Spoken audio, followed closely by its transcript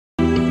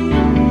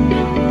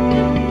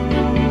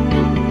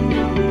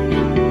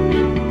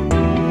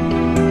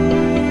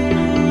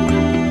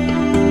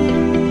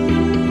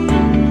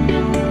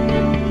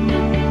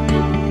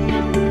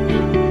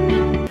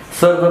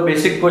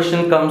basic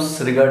question comes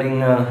regarding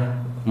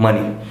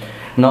money.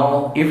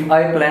 Now, if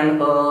I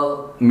plan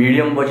a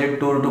medium budget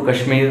tour to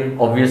Kashmir,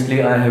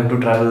 obviously I have to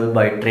travel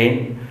by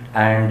train,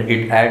 and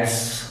it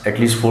adds at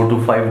least 4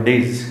 to 5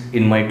 days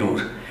in my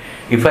tour.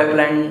 If I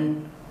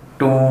plan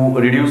to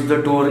reduce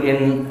the tour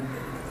in,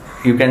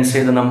 you can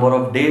say, the number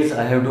of days,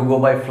 I have to go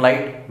by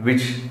flight,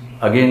 which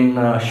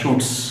again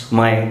shoots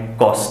my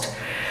cost.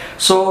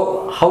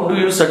 So how do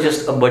you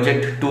suggest a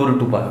budget tour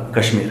to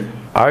Kashmir?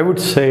 I would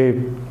say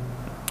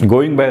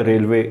going by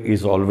railway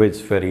is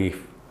always very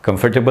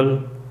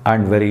comfortable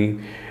and very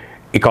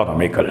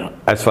economical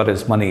as far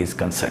as money is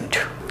concerned.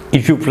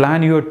 If you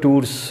plan your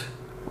tours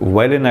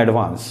well in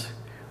advance,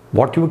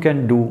 what you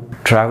can do,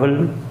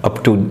 travel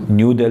up to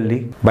New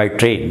Delhi by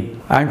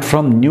train, and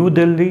from New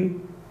Delhi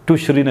to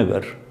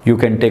Srinagar you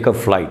can take a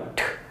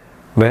flight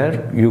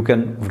where you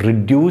can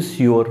reduce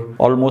your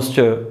almost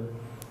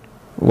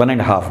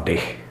 1.5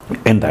 day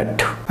in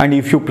that. And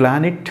if you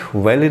plan it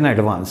well in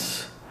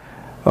advance,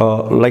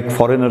 like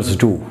foreigners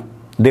do,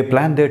 they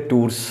plan their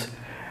tours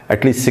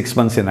at least 6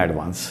 months in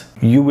advance.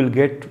 You will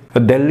get a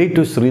Delhi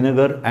to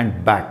Srinagar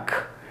and back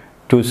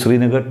to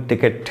Srinagar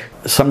ticket,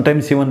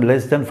 sometimes even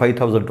less than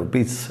 5,000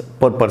 rupees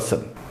per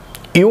person.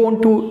 You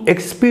want to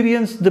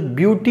experience the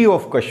beauty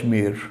of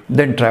Kashmir,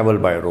 then travel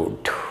by road.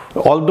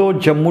 Although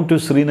Jammu to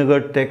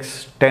Srinagar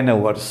takes 10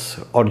 hours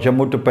or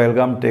Jammu to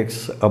Pahalgam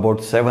takes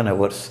about 7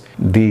 hours,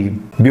 the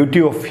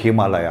beauty of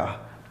Himalaya,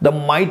 the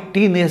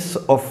mightiness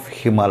of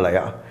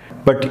Himalaya.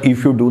 But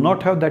if you do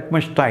not have that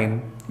much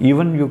time,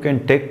 even you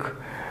can take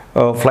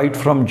a flight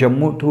from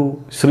Jammu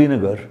to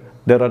Srinagar.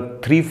 There are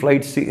 3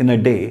 flights in a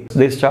day.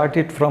 They start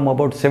it from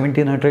about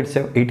 1700,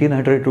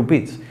 1800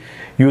 rupees.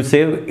 You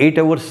save 8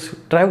 hours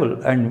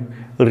travel and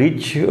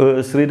reach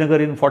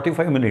Srinagar in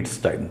 45 minutes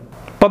time.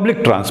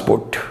 Public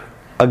transport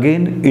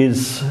again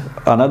is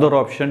another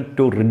option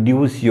to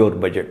reduce your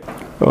budget.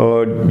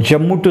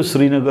 Jammu to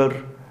Srinagar,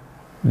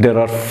 there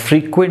are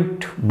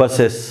frequent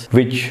buses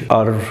which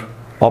are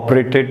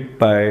operated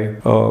by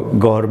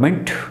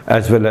government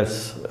as well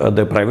as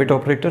the private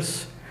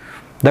operators.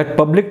 That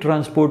public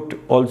transport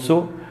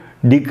also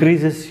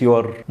decreases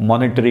your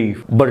monetary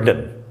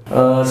burden.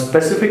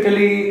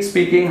 Specifically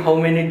speaking, how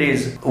many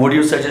days would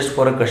you suggest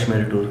for a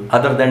Kashmir tour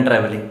other than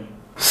traveling?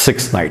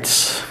 6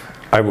 nights,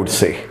 I would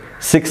say.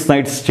 6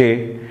 nights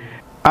stay,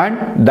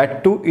 and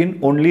that too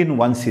only in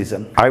one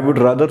season. I would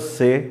rather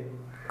say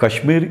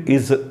Kashmir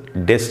is a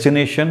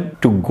destination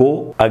to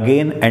go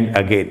again and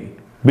again,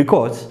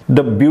 because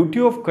the beauty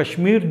of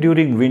Kashmir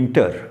during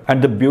winter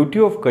and the beauty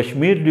of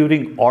Kashmir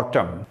during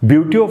autumn,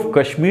 beauty of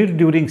Kashmir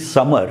during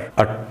summer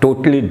are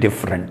totally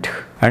different.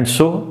 And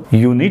so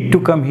you need to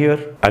come here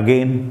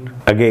again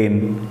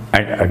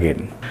and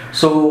again.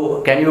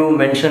 So can you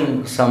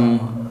mention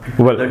some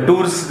the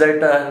tours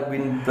that have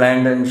been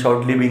planned and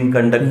shortly being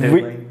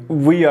conducted?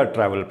 We are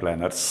travel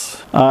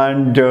planners,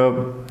 and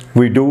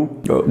we do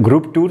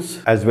group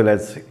tours as well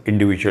as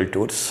individual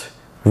tours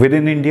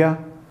within India,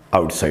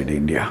 outside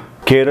India.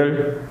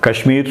 Kerala,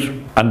 Kashmir,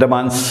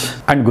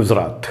 Andamans and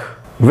Gujarat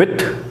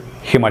with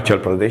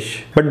Himachal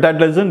Pradesh. But that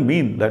doesn't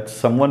mean that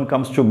someone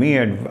comes to me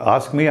and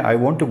asks me, I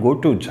want to go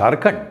to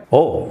Jharkhand.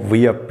 Oh,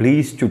 we are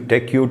pleased to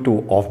take you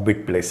to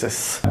offbeat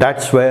places.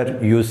 That's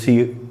where you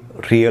see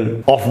real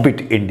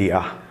offbeat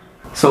India.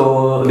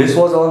 So this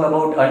was all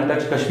about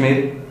Untouched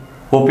Kashmir.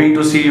 Hoping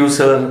to see you,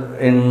 sir,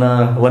 in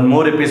one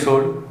more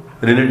episode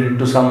related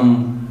to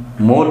some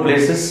more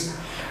places.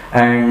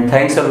 And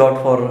thanks a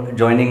lot for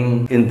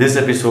joining in this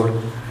episode.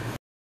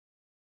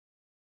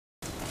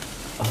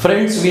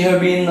 Friends, we have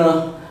been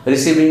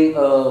receiving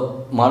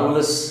a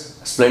marvelous,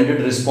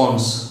 splendid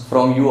response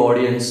from you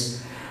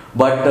audience.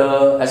 But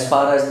as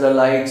far as the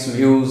likes,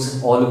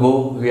 views all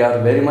go, we are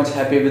very much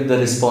happy with the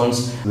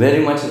response.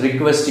 Very much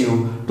request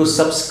you to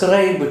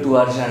subscribe to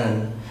our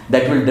channel.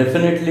 That will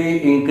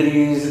definitely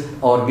increase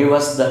or give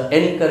us the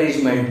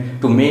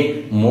encouragement to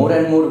make more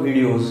and more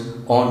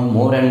videos on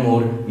more and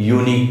more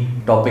unique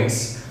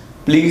topics.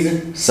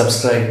 Please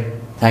subscribe.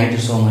 Thank you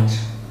so much.